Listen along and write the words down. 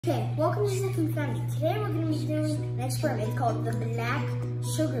Okay, welcome to Zac and Family. Today we're going to be doing an experiment called the black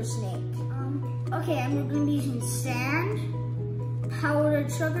sugar snake. Okay, and we're going to be using sand,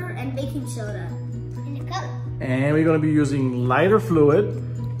 powdered sugar, and baking soda. In a cup. And we're going to be using lighter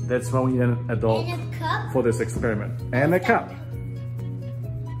fluid. That's why we need an adult and a cup. For this experiment. And a cup.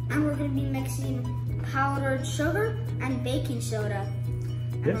 And we're going to be mixing powdered sugar and baking soda.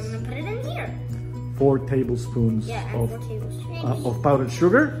 And Yes. we're going to put it in here. 4 tablespoons of of powdered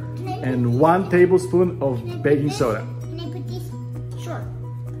sugar and 1 tablespoon of baking soda. Can I put this? Sure.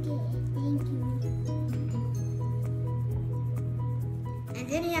 Okay, thank you. And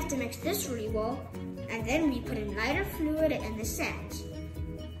then you have to mix this really well. And then we put in lighter fluid and the sand.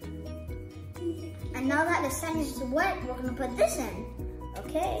 And now that the sand is wet, we're gonna put this in.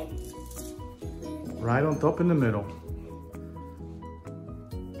 Okay. Right on top in the middle.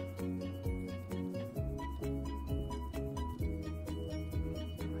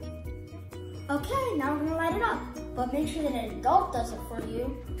 Okay, now we're gonna light it up. But make sure that an adult does it for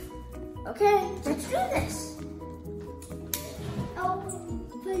you. Okay, let's do this. Oh,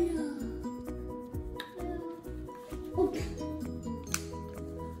 oops.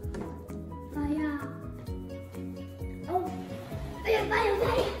 Fire. Oh, fire, fire,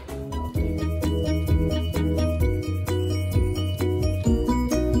 fire.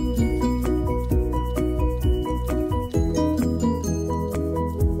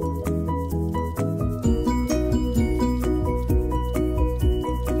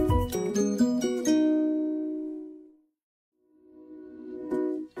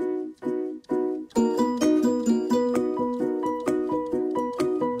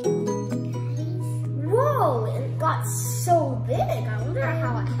 It got so big. I wonder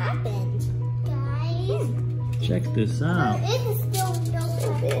how it happened. Guys, Check this out. it is still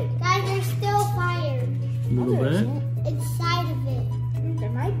so big. Guys, there's still fire. A little bit. Inside of it. There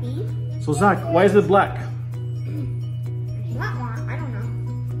might be. So Zac, why is it black? I don't know.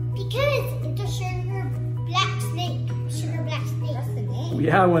 Because it's a sugar black snake. Sugar black snake. That's the name.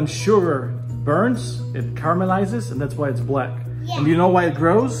 Yeah, when sugar burns, it caramelizes, and that's why it's black. Yeah. And do you know why it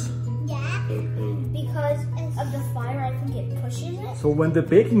grows? Yeah. Because of the fire, I think it pushes it. So when the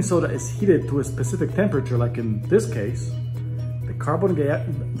baking soda is heated to a specific temperature, like in this case, the carbon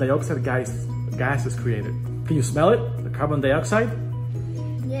dioxide gas is created. Can you smell it? The carbon dioxide?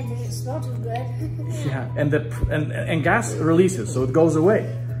 Yeah, it doesn't smell too good. Yeah, and gas releases, so it goes away.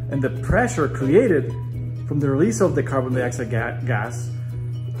 And the pressure created from the release of the carbon dioxide gas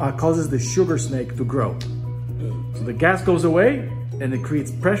causes the sugar snake to grow. So the gas goes away and it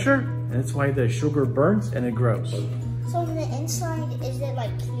creates pressure, and that's why the sugar burns and it grows. So on the inside, is it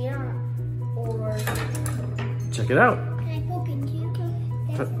like clear or? Check it out. Can I poke into you?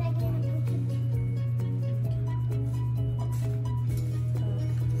 That's what I can.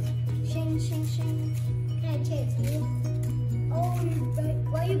 Shing, shing, shing. Can I taste you? Oh,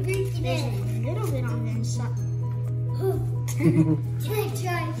 why are you breaking it? There's a little bit on the inside. Can I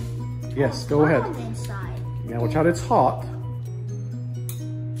try? Yes, go ahead. On the inside. Yeah, watch out, it's hot.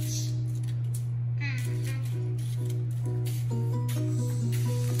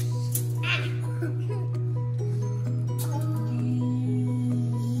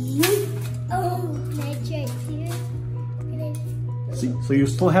 See, so you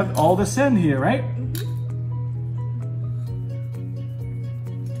still have all the sand here, right?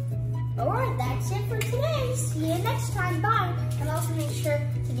 Alright, that's it for today. See you next time. Bye. And also make sure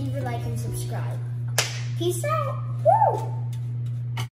to leave a like and subscribe. Peace out. Woo!